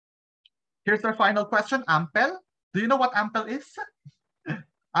Here's our final question, Ampel. Do you know what Ampel is?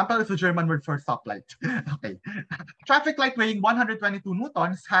 Ampel is a German word for stoplight. Okay. Traffic light weighing 122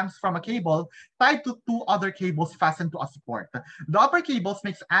 newtons hangs from a cable tied to two other cables fastened to a support. The upper cables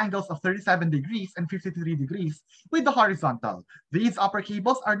makes angles of 37 degrees and 53 degrees with the horizontal. These upper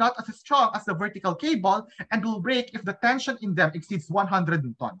cables are not as strong as the vertical cable and will break if the tension in them exceeds 100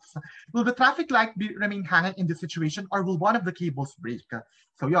 newtons. Will the traffic light remain hanging in this situation or will one of the cables break?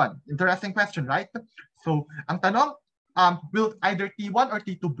 So yon, interesting question, right? So ang tanong, will either T1 or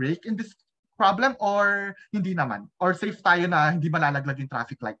T2 break in this problem or hindi naman? Or safe tayo na hindi malalaglag yung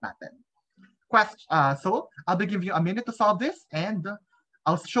traffic light natin? So, I'll be giving you a minute to solve this and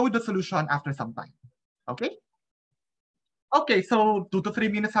I'll show the solution after some time. Okay? Okay, so 2 to 3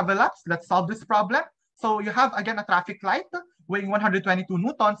 minutes have elapsed. Let's solve this problem. So you have, again, a traffic light weighing 122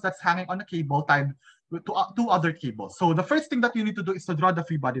 newtons that's hanging on a cable tied to two other cables. So the first thing that you need to do is to draw the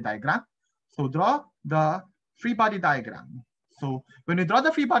free body diagram. So draw the free body diagram. So, when we draw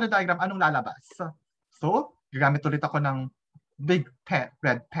the free body diagram, anong lalabas? So, gagamit ulit ako ng big pen,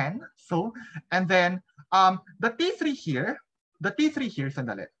 red pen. So, and then, the T3 here,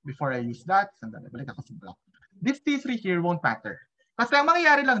 sandali, before I use that, sandali, balik ako sa block. This T3 here won't matter. Kasi ang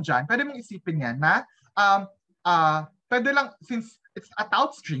mangyayari lang dyan, pwede mong isipin yan na, pwede lang, since it's a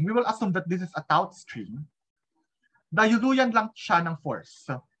taut string, we will assume that this is a taut string, dayuluyan lang siya ng force.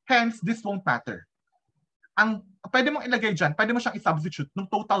 Hence, this won't matter. Ang pwede mong ilagay dyan, pwede mo siyang i-substitute ng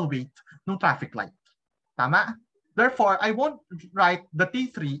total weight ng traffic light. Tama? Therefore, I won't write the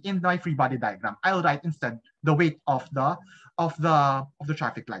T3 in my free body diagram. I'll write instead the weight of the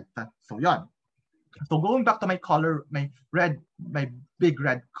traffic light. So yon. So going back to my color, my big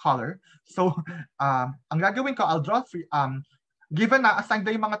red color. So ang gagawin ko, I'll draw given na assigned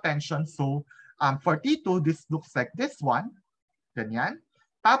na yung mga tension. So for T2, this looks like this one. Ganyan.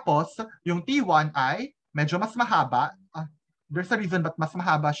 Tapos yung T1 ay medyo mas mahaba. There's a reason but mas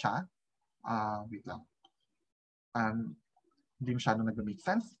mahaba siya. Wait lang. Hindi masyadong nag-make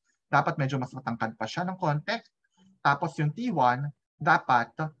sense. Dapat medyo mas matangkad pa siya ng konti. Tapos yung T1,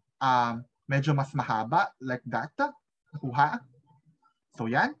 dapat medyo mas mahaba, like that. Nakuha. So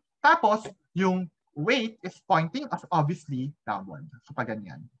yan. Tapos, yung weight is pointing obviously downward. So pa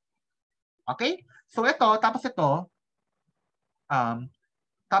ganyan. Okay? So ito, tapos ito,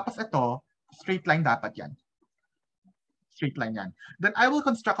 straight line dapat yan. Straight line yan. Then I will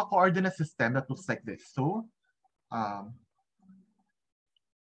construct a coordinate system that looks like this. So, parang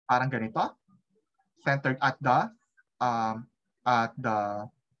ganito. Centered at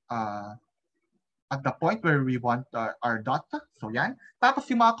the point where we want our dot. So yan.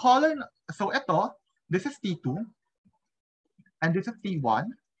 Tapos yung mga color, so ito, this is T2, and this is T1.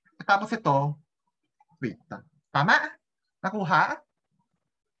 Tapos ito, wait. Tama? Nakuha?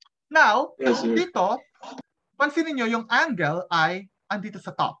 Now, yes, dito, pansinin nyo, yung angle ay andito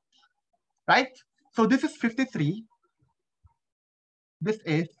sa top. Right? So this is 53. This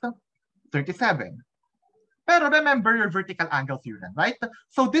is 37. Pero remember your vertical angle theorem, right?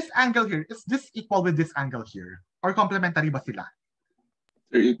 So this angle here, is this equal with this angle here? Or complementary ba sila?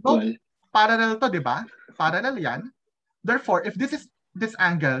 They're equal. So, parallel to, di ba? Parallel yan. Therefore, if this is this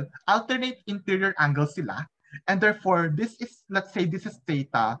angle, alternate interior angles sila. And therefore, this is, let's say this is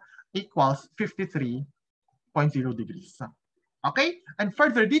theta equals 53.0 degrees. Okay? And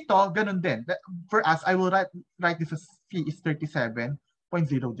further dito, ganun din. For us, I will write this as C is 37.0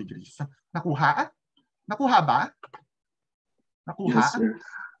 degrees. Nakuha? Nakuha ba? Nakuha? Yes, sir.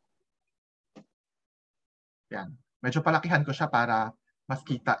 Yan. Medyo palakihan ko siya para mas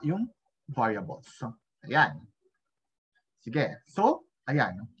kita yung variables. So, ayan. Sige. So,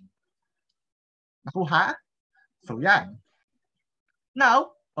 ayan. Nakuha? So, yan.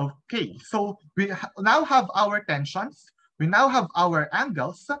 Now, okay. So, we now have our tensions. We now have our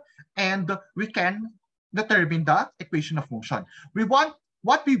angles. And we can determine the equation of motion.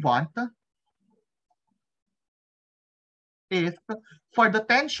 What we want is for the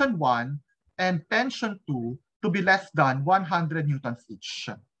tension 1 and tension 2 to be less than 100 newtons each.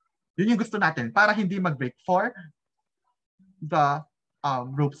 Yun yung gusto natin para hindi mag-break for the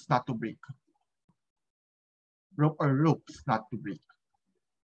ropes not to break. Ropes not to break.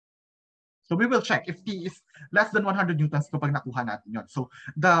 So we will check if T is less than 100 newtons kapag nakuha natin yun. So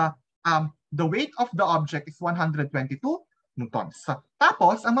the weight of the object is 122 newtons.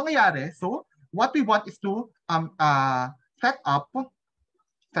 Tapos, ang mangyayari, so what we want is to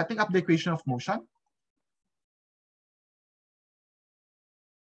setting up the equation of motion.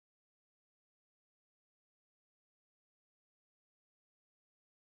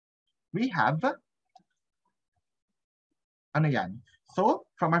 We have, ano yan? So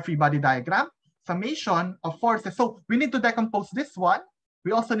from our free body diagram, summation of forces. So we need to decompose this one.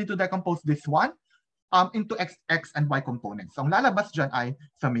 We also need to decompose this one into x and y components. So ang lalabas dyan ay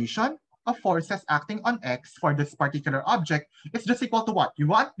summation of forces acting on x for this particular object is just equal to what? You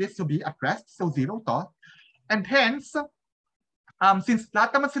want this to be at rest, so 0 to. And hence, since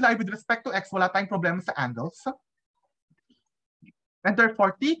lahat naman sila ay with respect to x, wala tayong problema sa angles. And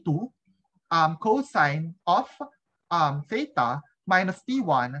therefore, T2, cosine of theta minus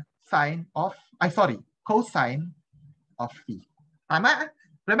T1 sine of, cosine of phi. Tama?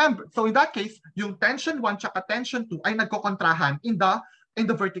 Remember, so in that case, yung tension 1 tsaka tension 2 ay nagkokontrahan in the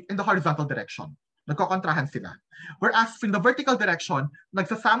horizontal direction. Nagkokontrahan sila. Whereas in the vertical direction,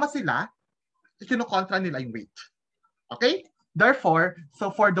 nagsasama sila, kinukontra nila yung weight. Okay? Therefore, so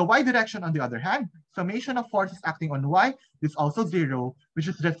for the y direction on the other hand, summation of forces acting on y is also 0, which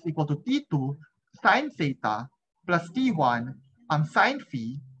is just equal to T2 sine theta plus T1 sine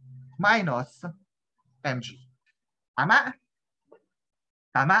phi minus mg. Tama?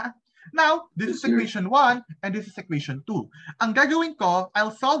 Tama? Now, this is equation 1 and this is equation 2. Ang gagawin ko,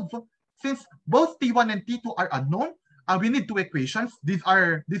 I'll solve, since both T1 and T2 are unknown, we need two equations. This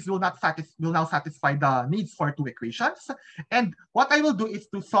will now satisfy the needs for two equations. And what I will do is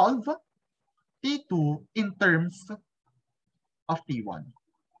to solve T2 in terms of T1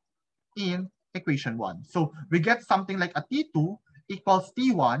 in equation 1. So we get something like a T2 equals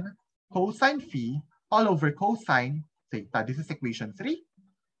T1 cosine phi all over cosine theta. This is equation 3.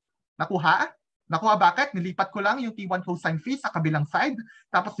 Nakuha? Nakuha bakit? Nilipat ko lang yung T1 cosine phi sa kabilang side,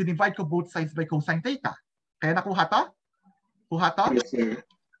 tapos dinivide ko both sides by cosine theta. Kaya nakuha to? Kuha to? Yes, sir.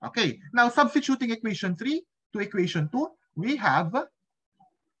 Okay. Now, substituting equation 3 to equation 2, we have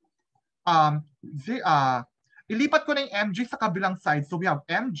ilipat ko na yung mg sa kabilang side. So we have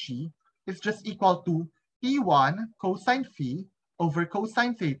mg is just equal to T1 cosine phi over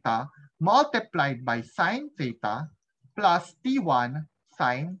cosine theta multiplied by sine theta plus T1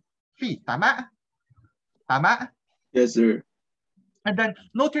 sine phi. Tama? Tama? Yes, sir. And then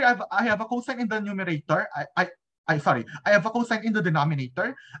note here I have a cosine in the numerator. I have a cosine in the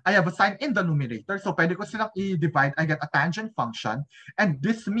denominator. I have a sine in the numerator. So pwede ko silang i-divide. I get a tangent function. And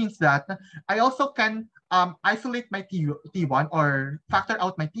this means that I also can isolate my T1 or factor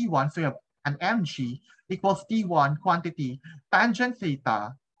out my T1. So you have an mg equals T1 quantity tangent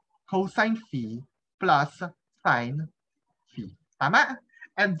theta cosine phi plus sine phi. Tama?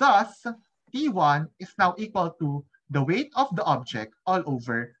 And thus, T1 is now equal to the weight of the object all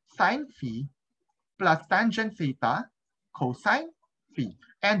over sine phi plus tangent theta cosine phi.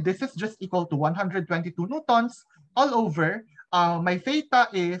 And this is just equal to 122 newtons all over. My theta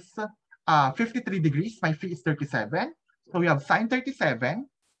is 53 degrees. My phi is 37. So we have sine 37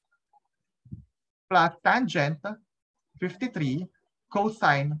 plus tangent 53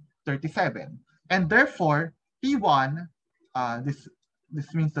 cosine 37. And therefore, T1,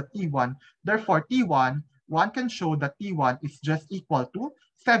 this means that T1, therefore T1, one can show that T1 is just equal to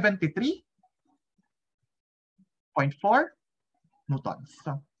 73.4 newtons.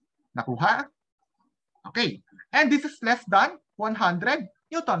 So, nakuha? Okay. And this is less than 100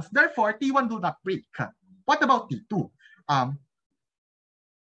 newtons. Therefore, T1 will not break. What about T2?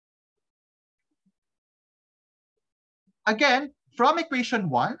 Again, from equation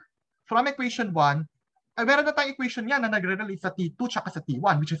 1, meron na tayong equation yan na nagre-release sa T2 tsaka sa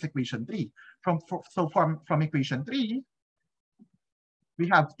T1, which is equation 3. From equation 3, we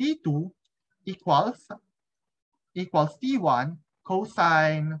have T2 equals T1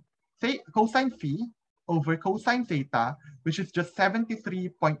 cosine phi over cosine theta, which is just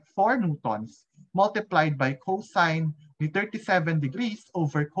 73.4 newtons multiplied by cosine ni 37 degrees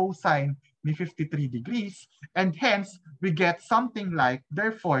over cosine ni 53 degrees. And hence, we get something like,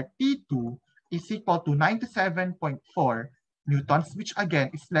 therefore, T2 is equal to 97.4 newtons, which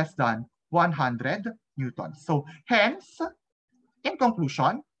again is less than 100 newtons. So hence, in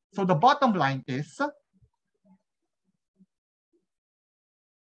conclusion, so the bottom line is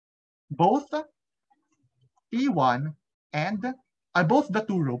both T1 and both the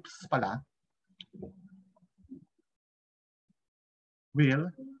two ropes pala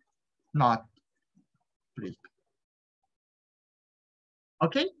will not break.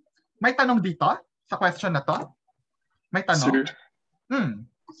 Okay? May tanong dito sa question na to? May tanong? Sir,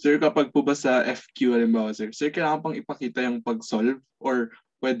 sir, kapag po ba sa FQ, halimbawa, sir, kailangan pang ipakita yung pag-solve or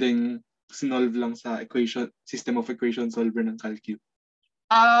pwedeng sinolve lang sa system of equation solver ng calcu?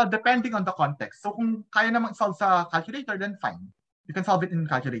 Depending on the context. So kung kaya namang solve sa calculator, then fine. You can solve it in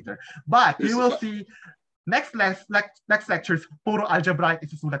calculator. But you will see next lectures, puro algebraic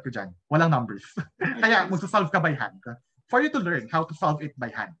isusulat ko dyan. Walang numbers. Kaya magsasolve ka by hand. for you to learn how to solve it by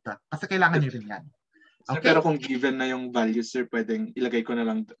hand. Kasi kailangan nyo rin yan. Sir, Okay? pero kung given na yung values, sir, pwedeng ilagay ko na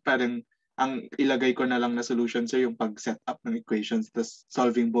lang, parang ang ilagay ko na lang na solution, sir, yung pag-set up ng equations, tas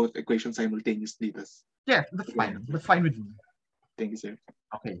solving both equations simultaneously. Tas, Yes, that's fine. That's fine with me. thank you, sir.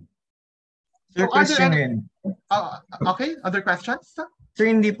 Okay. Sir, So, are there question any- rin. Okay, other questions? Sir,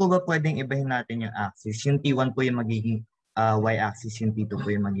 hindi po ba pwedeng ibahin natin yung axis? Yung T1 po yung magiging y-axis, yung T2 po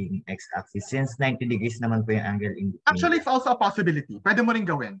yung magiging x-axis. Since 90 degrees naman po yung angle in between. Actually, it's also a possibility. Pwede mo rin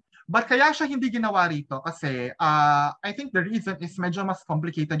gawin. But kaya siya hindi ginawa rito kasi I think the reason is medyo mas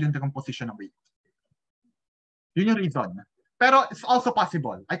complicated yung decomposition ng weight. Yun yung reason. Pero it's also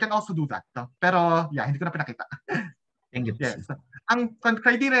possible. I can also do that. Pero yeah, hindi ko na pinakita. Thank you. Yes. Ang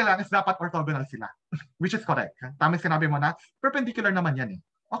criteria lang is dapat orthogonal sila. Which is correct. Tama sinabi mo na, perpendicular naman yan eh.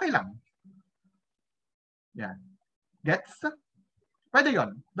 Okay lang. Yeah. Gets? Pwede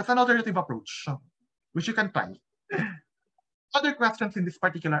yun. That's an alternative approach. Which you can try. Other questions in this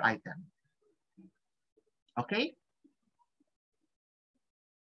particular item? Okay?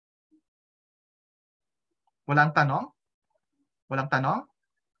 Walang tanong? Walang tanong?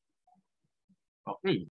 Okay.